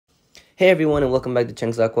Hey everyone, and welcome back to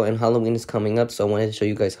CHENG'S Aqua. And Halloween is coming up, so I wanted to show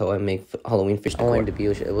you guys how I make Halloween fish decor. I wanted to be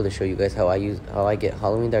able to show you guys how I get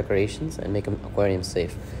Halloween decorations and make them aquarium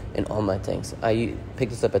safe in all my tanks. I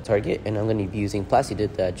picked this up at Target, and I'm going to be using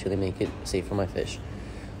Plastidip to actually make it safe for my fish.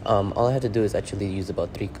 All I have to do is actually use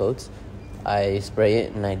about 3 coats. I spray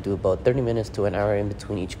it, and I do about 30 minutes to an hour in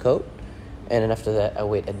between each coat. And then after that, I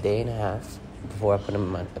wait a day and a half before I put them in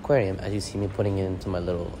my aquarium, as you see me putting it into my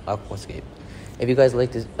little aquascape. If you guys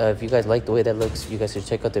like this, if you guys like the way that looks, you guys should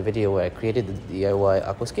check out the video where I created the DIY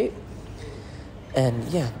aquascape. And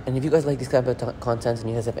yeah, and if you guys like this type of content and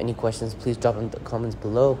you guys have any questions, please drop in the comments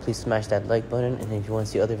below. Please smash that like button, and if you want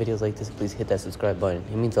to see other videos like this, please hit that subscribe button.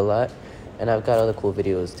 It means a lot. And I've got other cool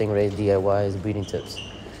videos: stingrays, DIYs, breeding tips.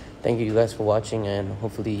 Thank you guys for watching, and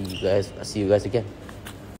hopefully I'll see you guys again.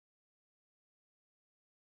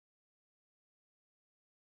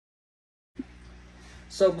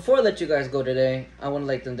 So before I let you guys go today, I want to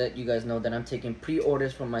let you guys know that I'm taking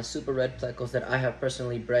pre-orders from my super red plecos that I have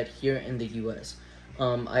personally bred here in the US.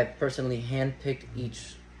 I've personally handpicked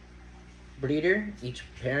each breeder, each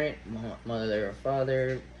parent, mother or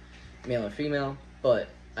father, male or female, but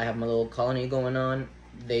I have my little colony going on.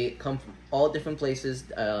 They come from all different places.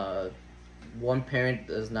 One parent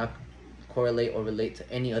does not correlate or relate to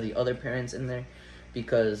any of the other parents in there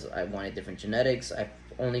because I wanted different genetics. I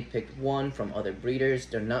only picked one from other breeders.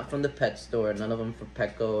 They're not from the pet store, none of them from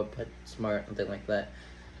Petco or PetSmart, something like that.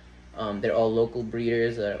 They're all local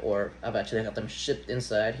breeders, or I've actually got them shipped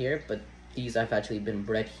inside here, but these I've actually been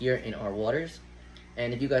bred here in our waters.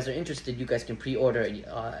 And if you guys are interested, you guys can pre-order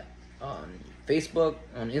on Facebook,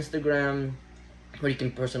 on Instagram, or you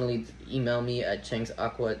can personally email me at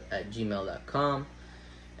chengsaqua@gmail.com.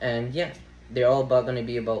 And yeah, they're all going to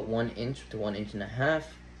be about 1 inch to 1.5 inches.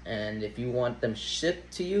 And if you want them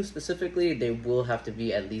shipped to you specifically, they will have to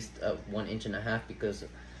be at least 1.5 inches because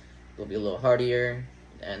they'll be a little hardier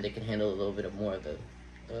and they can handle a little bit of more of the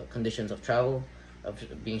conditions of travel, of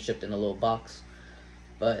being shipped in a little box.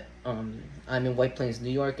 But I'm in White Plains, New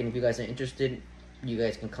York, and if you guys are interested, you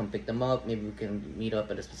guys can come pick them up. Maybe we can meet up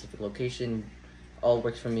at a specific location. All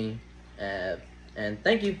works for me. And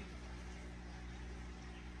thank you.